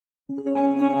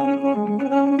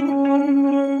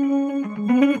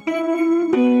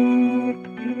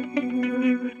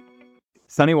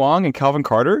Sunny Huang and Calvin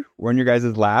Carter, we're in your guys'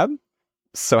 lab.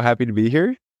 So happy to be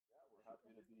here.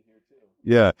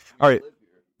 Yeah. All right.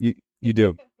 You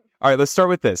do. All right, let's start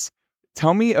with this.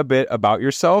 Tell me a bit about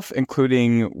yourself,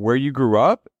 including where you grew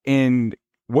up and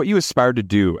what you aspired to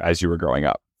do as you were growing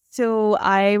up. So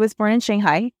I was born in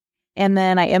Shanghai, and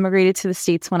then I immigrated to the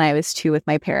States when I was 2 with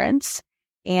my parents,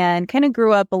 and kind of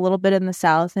grew up a little bit in the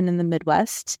South and in the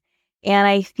Midwest. And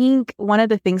I think one of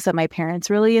the things that my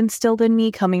parents really instilled in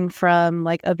me, coming from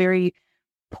like a very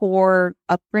poor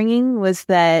upbringing, was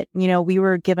that, we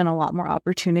were given a lot more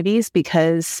opportunities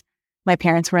because my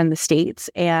parents were in the States,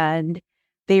 and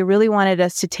they really wanted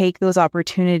us to take those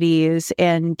opportunities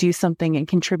and do something and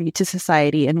contribute to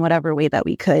society in whatever way that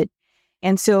we could.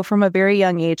 And so from a very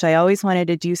young age, I always wanted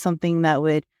to do something that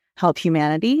would help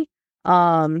humanity.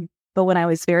 But when I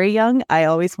was very young, I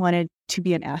always wanted to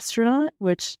be an astronaut,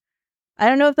 which I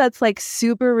don't know if that's like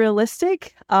super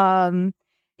realistic. And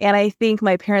I think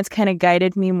my parents kind of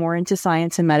guided me more into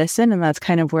science and medicine, and that's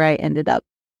kind of where I ended up.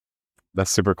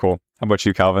 That's super cool. How about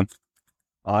you, Calvin?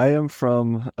 I am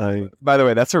from By the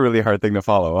way, that's a really hard thing to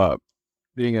follow up.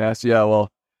 being an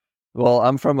astronaut. Well,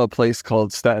 I'm from a place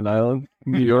called Staten Island,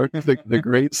 New York, the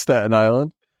great Staten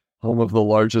Island, home of the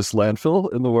largest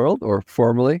landfill in the world, or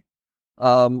formerly.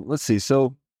 Let's see.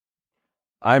 So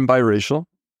I'm biracial,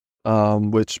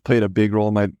 which played a big role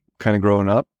in my kind of growing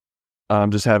up.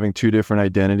 Just having 2 different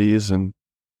identities and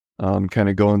kind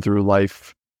of going through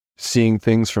life, seeing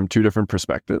things from 2 different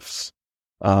perspectives,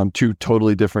 2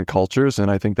 totally different cultures.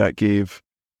 And I think that gave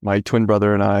my twin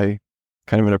brother and I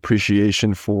kind of an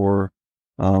appreciation for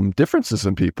differences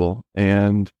in people.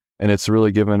 And it's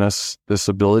really given us this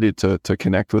ability to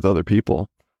connect with other people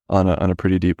on a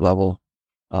pretty deep level,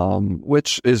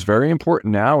 which is very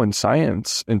important now in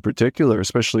science in particular,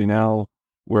 especially now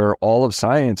where all of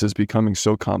science is becoming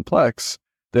so complex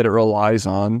that it relies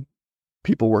on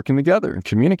people working together and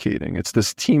communicating. It's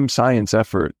this team science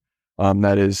effort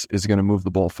that is going to move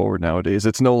the ball forward nowadays.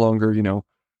 It's no longer,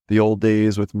 the old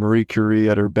days with Marie Curie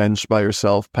at her bench by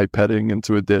herself, pipetting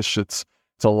into a dish. It's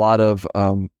a lot of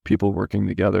people working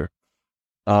together.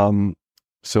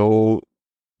 So,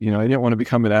 I didn't want to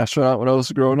become an astronaut when I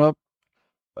was growing up.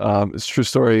 It's a true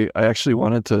story. I actually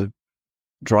wanted to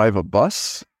drive a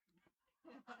bus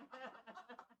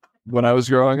when I was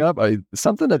growing up.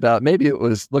 Something about, maybe it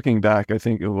was, looking back, I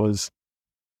think it was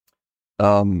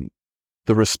the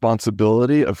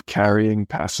responsibility of carrying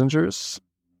passengers,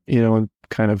 and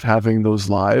kind of having those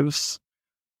lives.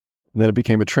 And then it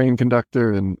became a train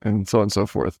conductor and so on and so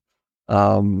forth.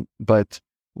 But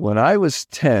when I was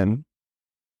 10,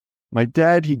 my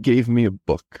dad, he gave me a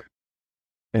book,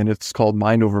 and it's called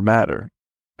Mind Over Matter.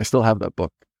 I still have that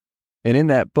book. And in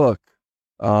that book,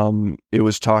 it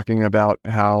was talking about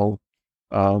how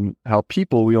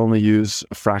people, we only use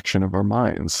a fraction of our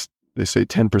minds. They say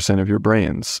 10% of your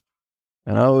brains.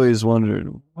 And I always wondered,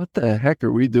 what the heck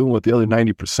are we doing with the other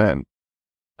 90%?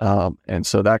 And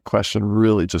so that question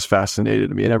really just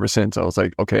fascinated me. And ever since, I was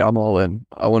like, okay, I'm all in.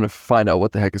 I want to find out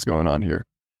what the heck is going on here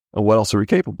and what else are we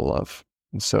capable of?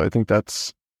 And so I think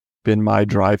that's been my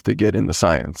drive to get into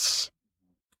science.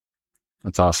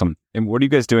 That's awesome. And what are you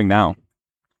guys doing now?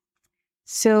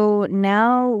 So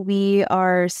now we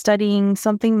are studying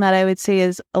something that I would say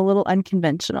is a little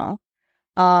unconventional.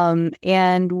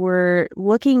 And we're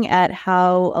looking at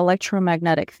how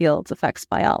electromagnetic fields affects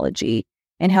biology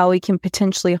and how we can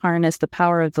potentially harness the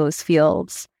power of those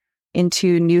fields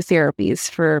into new therapies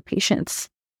for patients.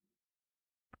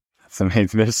 That's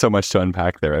amazing. There's so much to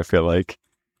unpack there, I feel like.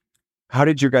 How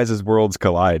did your guys' worlds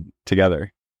collide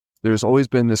together? There's always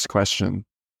been this question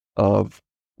of,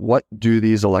 what do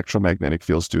these electromagnetic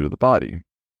fields do to the body?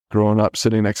 Growing up,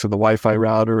 sitting next to the Wi-Fi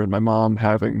router and my mom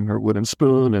having her wooden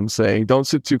spoon and saying, don't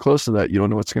sit too close to that. You don't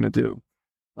know what's going to do.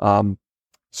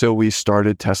 So we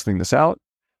started testing this out.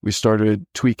 We started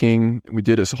tweaking. We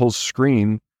did a whole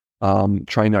screen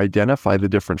trying to identify the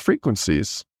different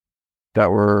frequencies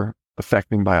that were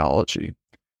affecting biology.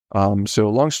 So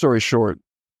long story short,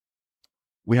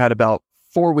 we had about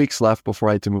 4 weeks left before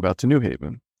I had to move out to New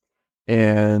Haven.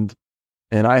 And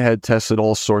I had tested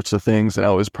all sorts of things, and I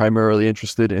was primarily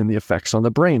interested in the effects on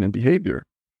the brain and behavior.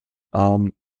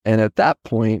 And at that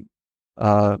point,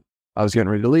 I was getting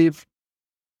ready to leave,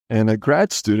 and a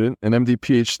grad student, an MD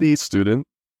PhD student,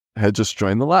 had just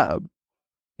joined the lab.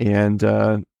 And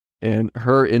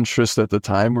her interests at the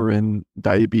time were in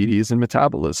diabetes and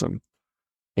metabolism.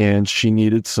 And she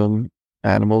needed some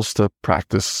animals to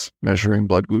practice measuring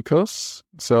blood glucose.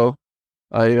 So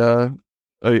I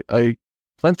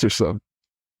lent her some.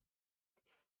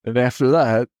 And after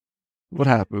that, what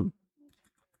happened?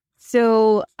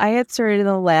 So I had started in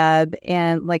the lab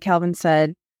and, like Calvin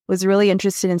said, was really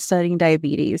interested in studying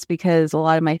diabetes because a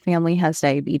lot of my family has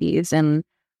diabetes. And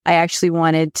I actually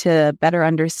wanted to better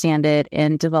understand it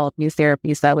and develop new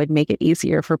therapies that would make it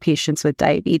easier for patients with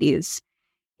diabetes.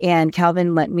 And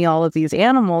Calvin lent me all of these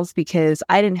animals because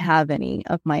I didn't have any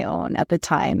of my own at the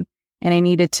time. And I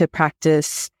needed to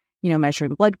practice,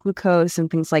 measuring blood glucose and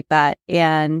things like that.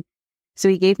 And so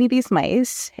he gave me these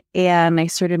mice and I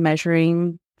started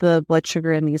measuring the blood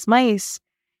sugar in these mice.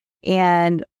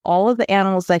 And all of the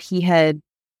animals that he had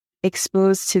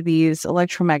exposed to these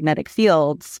electromagnetic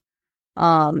fields,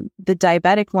 the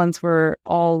diabetic ones were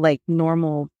all like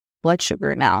normal blood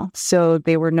sugar now. So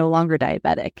they were no longer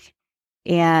diabetic.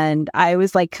 And I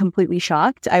was like completely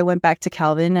shocked. I went back to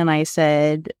Calvin and I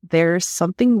said, there's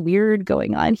something weird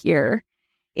going on here.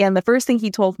 And the first thing he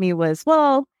told me was,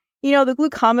 well, the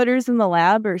glucometers in the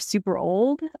lab are super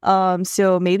old.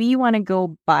 So maybe you want to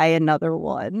go buy another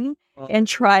one and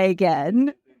try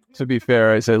again. To be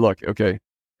fair, I say, look, okay,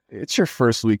 it's your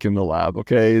first week in the lab.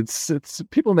 Okay. It's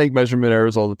people make measurement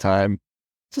errors all the time.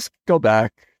 Just go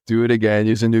back, do it again,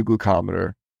 use a new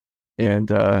glucometer, and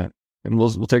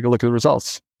we'll take a look at the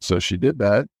results. So she did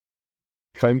that,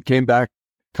 came back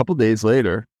a couple days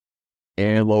later,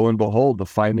 and lo and behold, the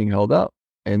finding held up.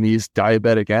 And these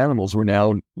diabetic animals were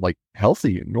now like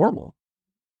healthy and normal.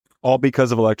 All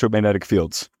because of electromagnetic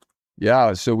fields.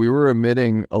 Yeah. So we were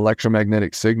emitting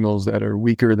electromagnetic signals that are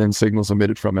weaker than signals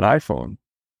emitted from an iPhone.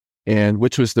 And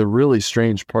which was the really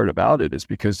strange part about it is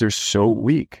because they're so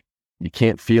weak. You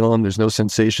can't feel them. There's no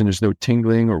sensation. There's no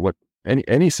tingling or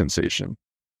any sensation.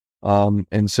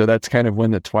 And so that's kind of when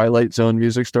the Twilight Zone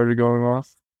music started going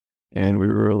off. And we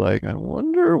were like, I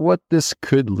wonder what this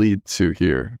could lead to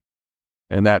here.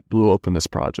 And that blew open this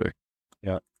project.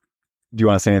 Yeah. Do you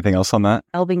want to say anything else on that?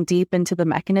 Delving deep into the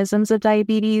mechanisms of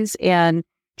diabetes and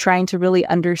trying to really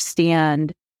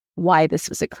understand why this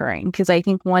was occurring. Because I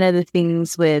think one of the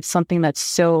things with something that's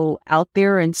so out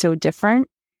there and so different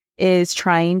is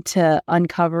trying to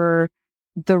uncover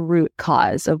the root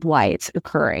cause of why it's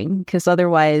occurring. Because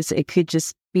otherwise it could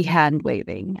just be hand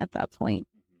waving at that point.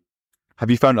 Have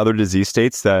you found other disease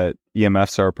states that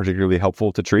EMFs are particularly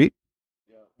helpful to treat?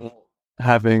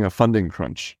 Having a funding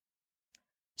crunch.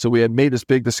 So we had made this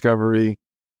big discovery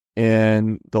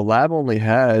and the lab only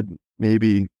had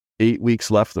maybe 8 weeks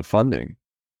left of funding.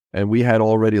 And we had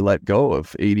already let go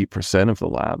of 80% of the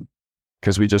lab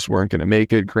because we just weren't going to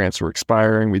make it. Grants were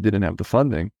expiring. We didn't have the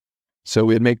funding. So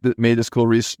we had made this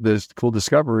cool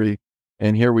discovery.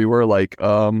 And here we were like,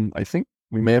 I think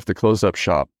we may have to close up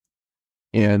shop.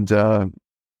 And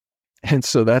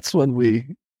so that's when we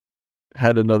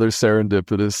had another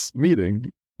serendipitous meeting,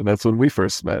 and that's when we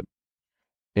first met.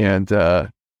 And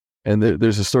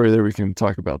there's a story there we can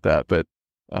talk about that. But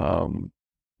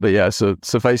yeah, so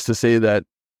suffice to say that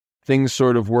things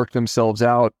sort of worked themselves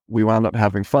out. We wound up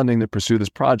having funding to pursue this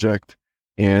project,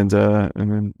 and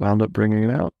then wound up bringing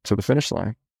it out to the finish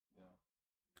line.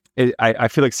 I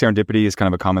feel like serendipity is kind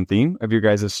of a common theme of your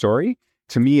guys' story.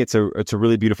 To me, it's a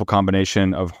really beautiful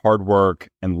combination of hard work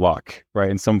and luck, right?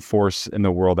 And some force in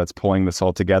the world that's pulling this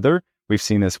all together. We've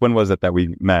seen this. When was it that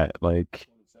we met? Like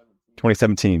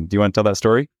 2017. Do you want to tell that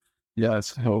story? Yeah.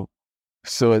 So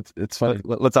it's funny.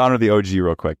 Let's honor the OG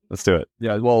real quick. Let's do it.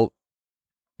 Yeah. Well,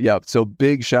 yeah. So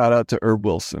big shout out to Herb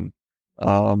Wilson,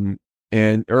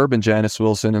 and Herb and Janice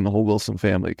Wilson and the whole Wilson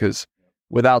family, because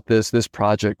without this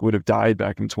project would have died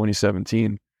back in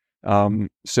 2017.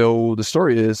 So the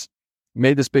story is,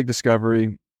 made this big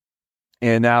discovery,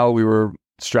 and now we were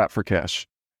strapped for cash.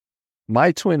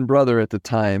 My twin brother at the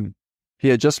time, he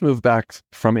had just moved back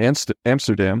from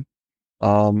Amsterdam,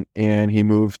 and he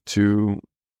moved to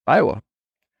Iowa.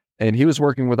 And he was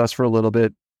working with us for a little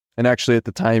bit. And actually at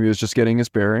the time, he was just getting his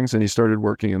bearings, and he started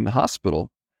working in the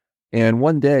hospital. And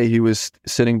one day he was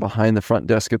sitting behind the front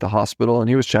desk at the hospital, and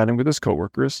he was chatting with his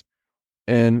coworkers,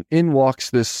 and in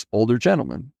walks this older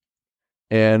gentleman.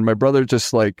 And my brother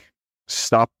just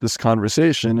stopped this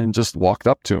conversation and just walked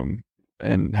up to him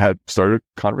and had started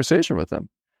a conversation with him.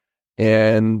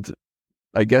 And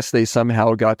I guess they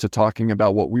somehow got to talking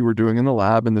about what we were doing in the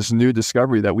lab and this new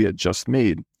discovery that we had just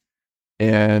made.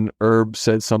 And Herb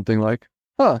said something like,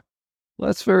 well,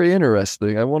 that's very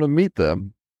interesting. I want to meet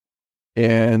them.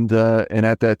 And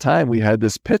at that time we had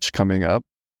this pitch coming up,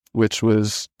 which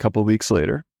was a couple of weeks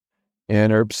later.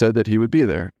 And Herb said that he would be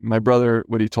there. My brother,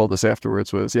 what he told us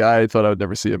afterwards was, yeah, I thought I would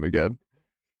never see him again.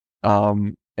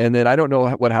 And then I don't know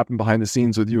what happened behind the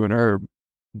scenes with you and Herb,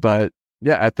 but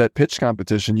yeah, at that pitch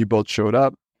competition, you both showed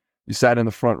up, you sat in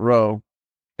the front row,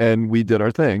 and we did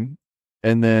our thing.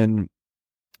 And then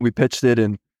we pitched it,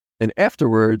 and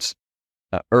afterwards,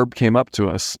 Herb came up to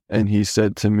us and he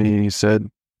said to me,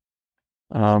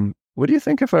 what do you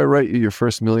think if I write you your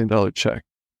first $1 million check?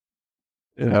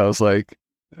 And I was like,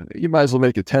 you might as well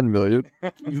make it 10 million.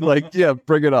 Like, yeah,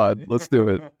 bring it on. Let's do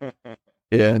it.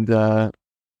 And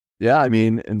yeah, I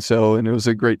mean, and it was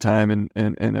a great time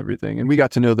and everything. And we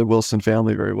got to know the Wilson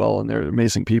family very well, and they're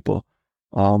amazing people.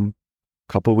 A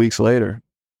couple of weeks later,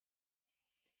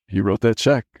 he wrote that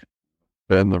check,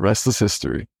 and the rest is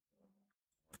history.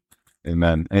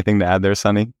 Amen. Anything to add there,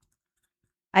 Sunny?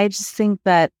 I just think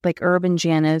that like Herb and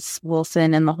Janice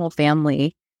Wilson and the whole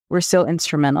family were so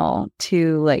instrumental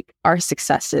to like our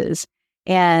successes,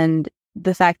 and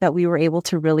the fact that we were able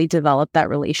to really develop that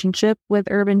relationship with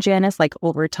Herb and Janice like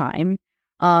over time,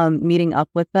 meeting up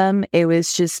with them, it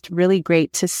was just really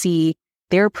great to see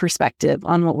their perspective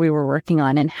on what we were working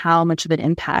on and how much of an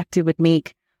impact it would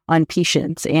make on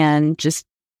patients and just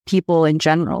people in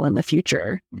general in the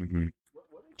future. Mm-hmm.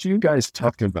 What did you guys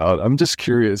talk about? I'm just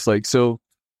curious, like, so,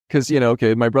 because,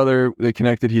 okay, my brother, they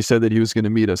connected, he said that he was going to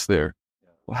meet us there.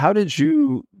 Well, how did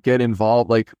you get involved?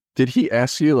 Like, did he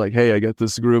ask you, like, hey, I got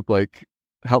this group, like,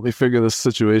 help me figure this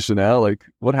situation out? Like,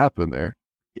 what happened there?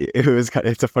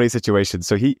 It's a funny situation.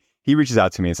 So he reaches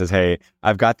out to me and says, hey,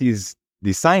 I've got these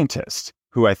scientists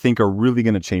who I think are really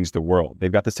going to change the world.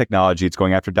 They've got this technology. It's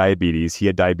going after diabetes. He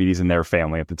had diabetes in their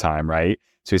family at the time, right?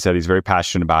 So he said he's very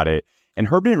passionate about it. And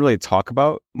Herb didn't really talk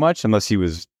about much unless he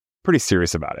was pretty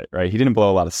serious about it, right? He didn't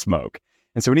blow a lot of smoke.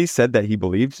 And so when he said that he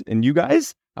believes in you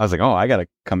guys, I was like, oh, I got to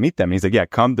come meet them. And he's like, yeah,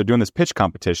 come. They're doing this pitch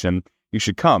competition. You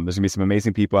should come. There's going to be some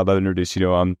amazing people. I'd love to introduce you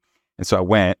to them. And so I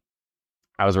went.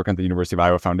 I was working at the University of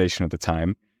Iowa Foundation at the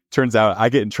time. Turns out I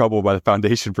get in trouble by the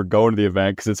foundation for going to the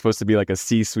event because it's supposed to be like a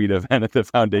C-suite event at the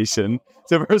foundation.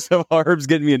 So first of all, Herb's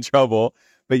getting me in trouble.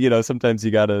 But, sometimes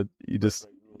you gotta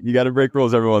break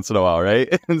rules every once in a while, right?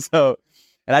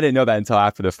 And I didn't know that until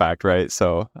after the fact, right?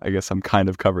 So I guess I'm kind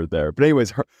of covered there. But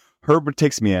anyways, Herb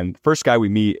takes me in. First guy we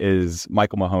meet is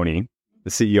Michael Mahoney,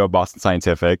 the CEO of Boston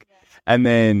Scientific. And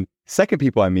then second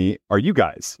people I meet are you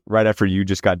guys, right after you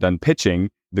just got done pitching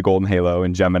the Golden Halo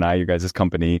and Geminii, your guys'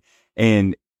 company.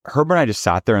 And Herb and I just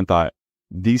sat there and thought,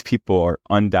 these people are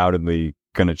undoubtedly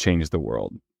going to change the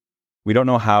world. We don't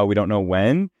know how, we don't know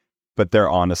when, but they're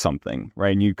onto something,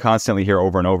 right? And you constantly hear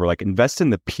over and over, like, invest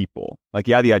in the people. Like,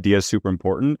 yeah, the idea is super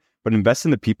important, but invest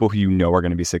in the people who you know are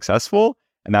going to be successful.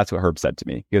 And that's what Herb said to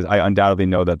me, because I undoubtedly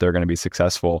know that they're going to be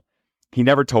successful. He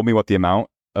never told me what the amount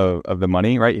of the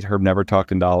money, right? Herb never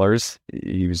talked in dollars.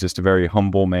 He was just a very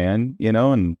humble man, and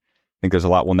I think there's a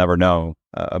lot we'll never know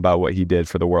about what he did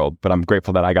for the world. But I'm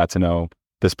grateful that I got to know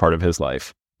this part of his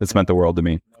life. It's meant the world to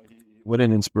me. What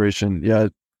an inspiration. Yeah.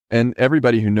 And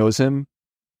everybody who knows him,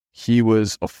 he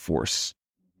was a force.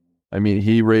 I mean,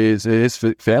 his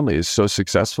family is so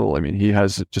successful. I mean, he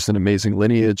has just an amazing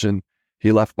lineage, and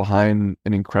he left behind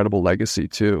an incredible legacy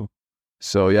too.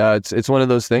 So yeah, it's one of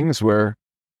those things where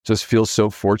just feels so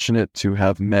fortunate to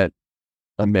have met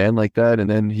a man like that. And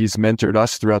then he's mentored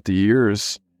us throughout the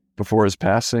years before his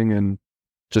passing. And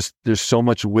just, there's so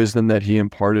much wisdom that he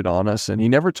imparted on us. And he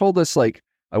never told us, like,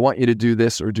 I want you to do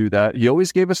this or do that. He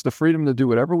always gave us the freedom to do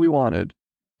whatever we wanted.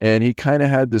 And he kind of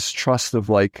had this trust of,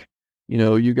 like,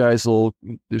 you guys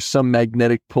there's some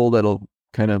magnetic pull that'll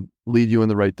kind of lead you in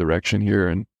the right direction here.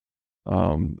 And,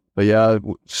 but yeah,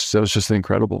 so it's just an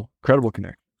incredible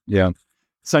connect. Yeah.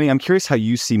 Sunny, I'm curious how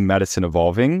you see medicine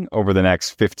evolving over the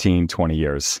next 15, 20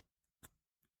 years.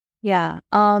 Yeah.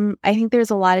 I think there's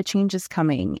a lot of changes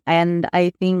coming, and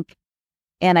I think,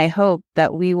 and I hope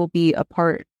that we will be a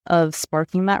part of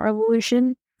sparking that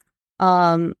revolution.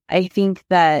 I think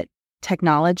that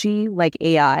technology like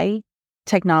AI,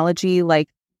 technology like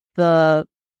the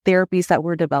therapies that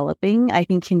we're developing, I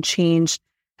think can change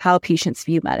how patients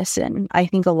view medicine. I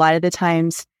think a lot of the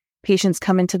times patients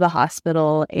come into the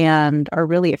hospital and are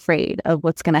really afraid of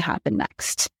what's going to happen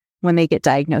next when they get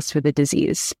diagnosed with a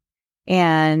disease.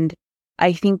 And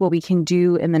I think what we can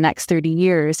do in the next 30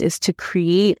 years is to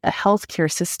create a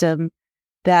healthcare system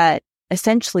that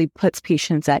essentially puts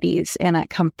patients at ease and at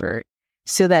comfort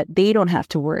so that they don't have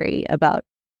to worry about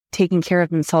taking care of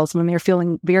themselves when they're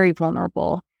feeling very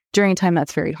vulnerable during a time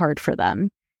that's very hard for them.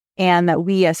 And that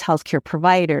we as healthcare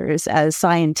providers, as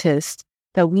scientists,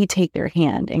 that we take their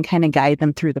hand and kind of guide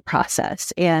them through the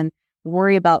process and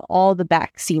worry about all the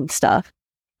backseat stuff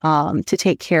to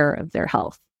take care of their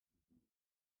health.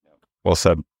 Well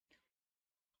said.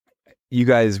 You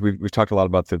guys, we've talked a lot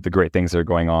about the great things that are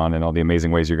going on and all the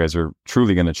amazing ways you guys are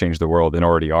truly going to change the world and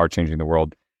already are changing the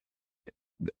world.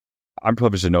 I'm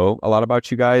privileged to know a lot about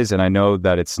you guys, and I know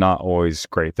that it's not always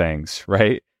great things,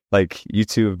 right? Like you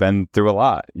two have been through a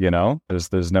lot,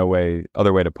 there's no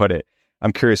other way to put it.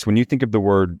 I'm curious, when you think of the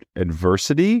word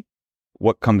adversity,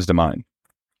 what comes to mind?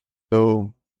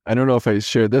 So I don't know if I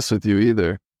shared this with you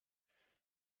either.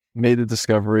 Made a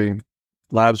discovery,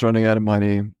 lab's running out of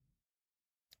money.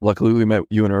 Luckily, we met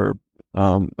you and her,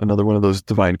 another one of those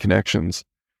divine connections.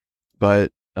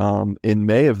 But in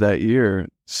May of that year,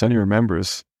 Sunny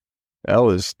remembers, that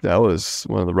was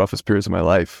one of the roughest periods of my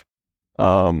life.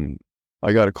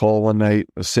 I got a call one night.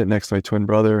 I was sitting next to my twin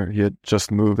brother. He had just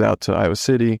moved out to Iowa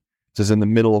City. Just in the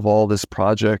middle of all this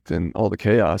project and all the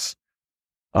chaos.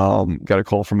 Got a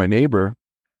call from my neighbor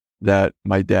that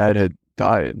my dad had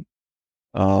died.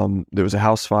 There was a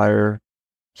house fire.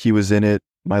 He was in it.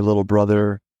 My little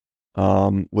brother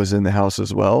was in the house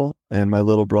as well. And my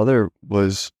little brother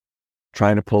was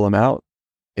trying to pull him out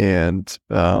and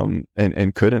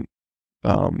couldn't.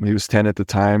 He was 10 at the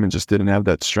time and just didn't have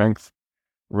that strength.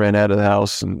 Ran out of the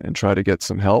house and tried to get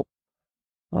some help.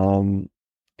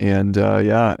 And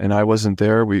I wasn't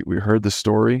there. We heard the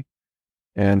story.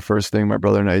 And first thing my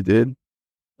brother and I did,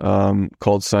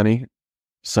 called Sunny.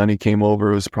 Sunny came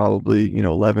over. It was probably,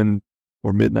 11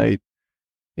 or midnight.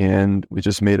 And we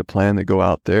just made a plan to go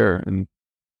out there.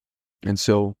 And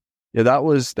so, yeah, that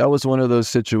was one of those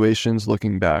situations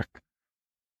looking back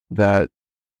that,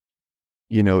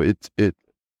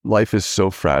 life is so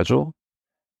fragile.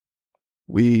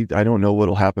 I don't know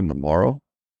what'll happen tomorrow,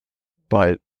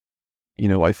 but,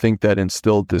 I think that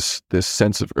instilled this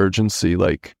sense of urgency,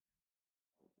 like,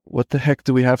 what the heck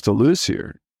do we have to lose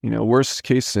here? Worst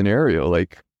case scenario,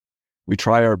 like, we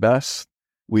try our best,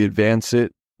 we advance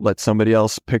it, let somebody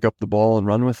else pick up the ball and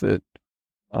run with it.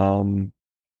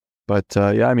 My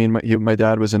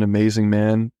dad was an amazing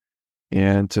man,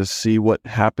 and to see what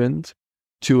happened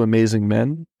to amazing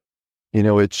men,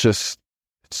 it's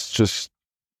just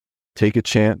take a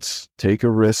chance, take a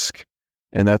risk.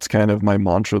 And that's kind of my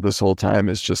mantra this whole time,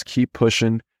 is just keep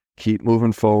pushing, keep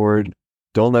moving forward.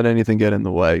 Don't let anything get in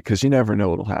the way, because you never know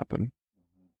what'll happen.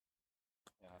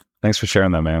 Thanks for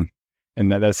sharing that, man.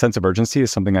 And that sense of urgency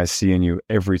is something I see in you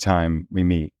every time we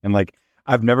meet. And like,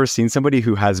 I've never seen somebody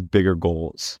who has bigger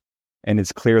goals. And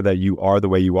it's clear that you are the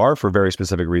way you are for very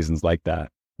specific reasons like that.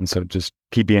 And so just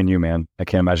keep being you, man. I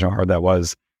can't imagine how hard that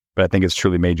was, but I think it's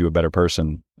truly made you a better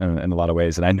person in a lot of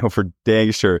ways. And I know for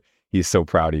dang sure he's so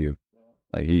proud of you.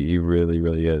 Like he really,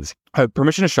 really is.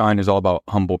 Permission to Shine is all about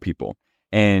humble people.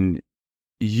 And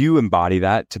you embody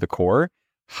that to the core.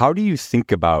 How do you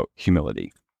think about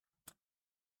humility?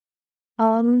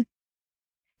 Kind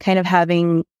of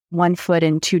having one foot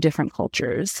in two different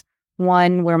cultures.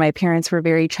 One where my parents were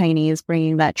very Chinese,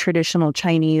 bringing that traditional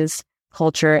Chinese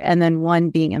culture, and then one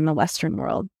being in the Western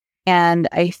world. And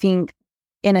I think,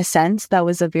 in a sense, that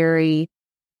was a very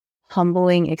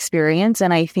humbling experience.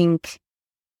 And I think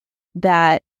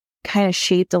that kind of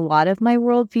shaped a lot of my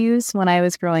worldviews when I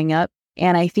was growing up.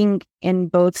 And I think in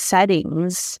both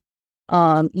settings,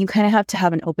 you kind of have to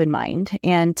have an open mind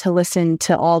and to listen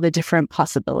to all the different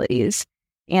possibilities.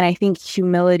 And I think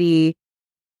humility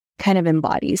kind of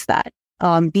embodies that,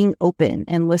 being open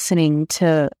and listening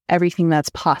to everything that's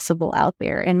possible out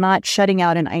there, and not shutting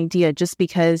out an idea just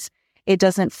because it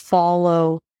doesn't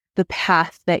follow the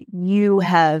path that you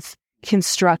have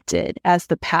constructed as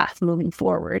the path moving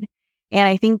forward. And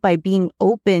I think by being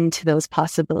open to those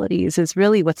possibilities is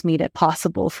really what's made it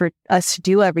possible for us to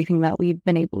do everything that we've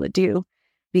been able to do,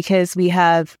 because we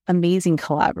have amazing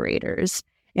collaborators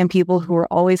and people who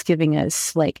are always giving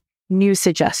us like new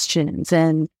suggestions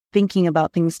and thinking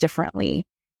about things differently.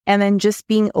 And then just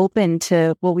being open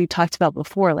to what we talked about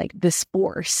before, like this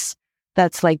force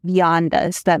that's like beyond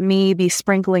us, that may be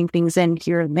sprinkling things in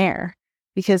here and there,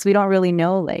 because we don't really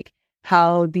know like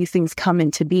how these things come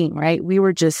into being, right? We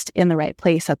were just in the right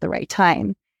place at the right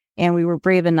time. And we were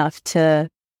brave enough to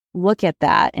look at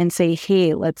that and say,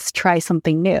 hey, let's try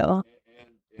something new.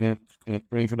 And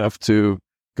brave enough to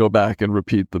go back and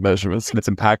repeat the measurements. And it's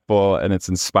impactful and it's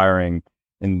inspiring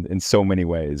in so many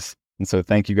ways. And so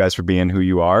thank you guys for being who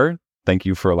you are. Thank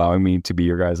you for allowing me to be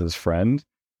your guys' friend.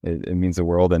 It means the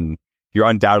world. And you're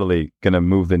undoubtedly going to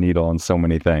move the needle on so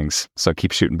many things. So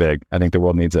keep shooting big. I think the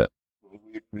world needs it.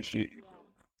 We appreciate you.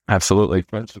 Absolutely.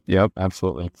 Yep,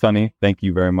 absolutely. Sunny, thank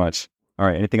you very much. All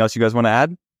right. Anything else you guys want to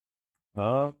add?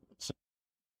 I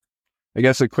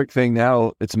guess a quick thing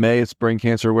now. It's May. It's Brain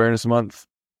Cancer Awareness Month.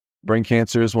 Brain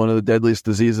cancer is one of the deadliest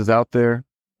diseases out there.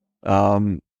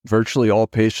 Virtually all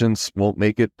patients won't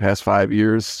make it past 5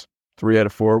 years. 3 out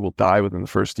of 4 will die within the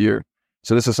first year.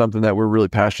 So this is something that we're really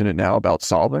passionate now about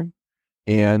solving.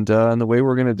 And the way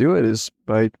we're going to do it is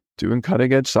by doing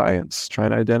cutting edge science,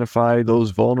 trying to identify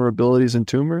those vulnerabilities in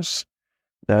tumors,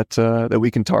 that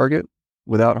we can target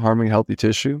without harming healthy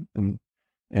tissue. And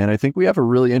I think we have a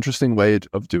really interesting way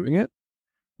of doing it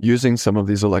using some of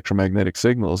these electromagnetic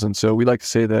signals. And so we like to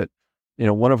say that,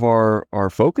 one of our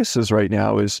focuses right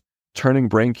now is turning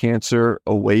brain cancer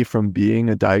away from being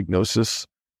a diagnosis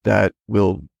that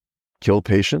will kill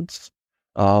patients,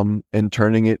 and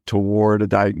turning it toward a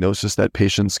diagnosis that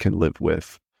patients can live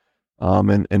with.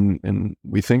 And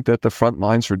we think that the front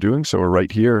lines for doing so are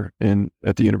right here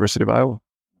at the University of Iowa.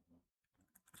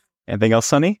 Anything else,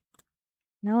 Sunny?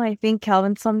 No, I think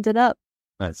Calvin summed it up.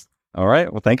 Nice. All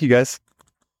right. Well, thank you guys.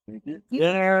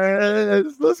 Yes,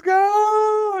 let's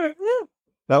go.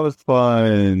 That was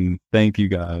fun. Thank you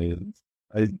guys.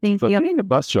 Thank you. Being a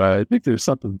bus ride, I think there's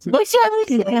something to What's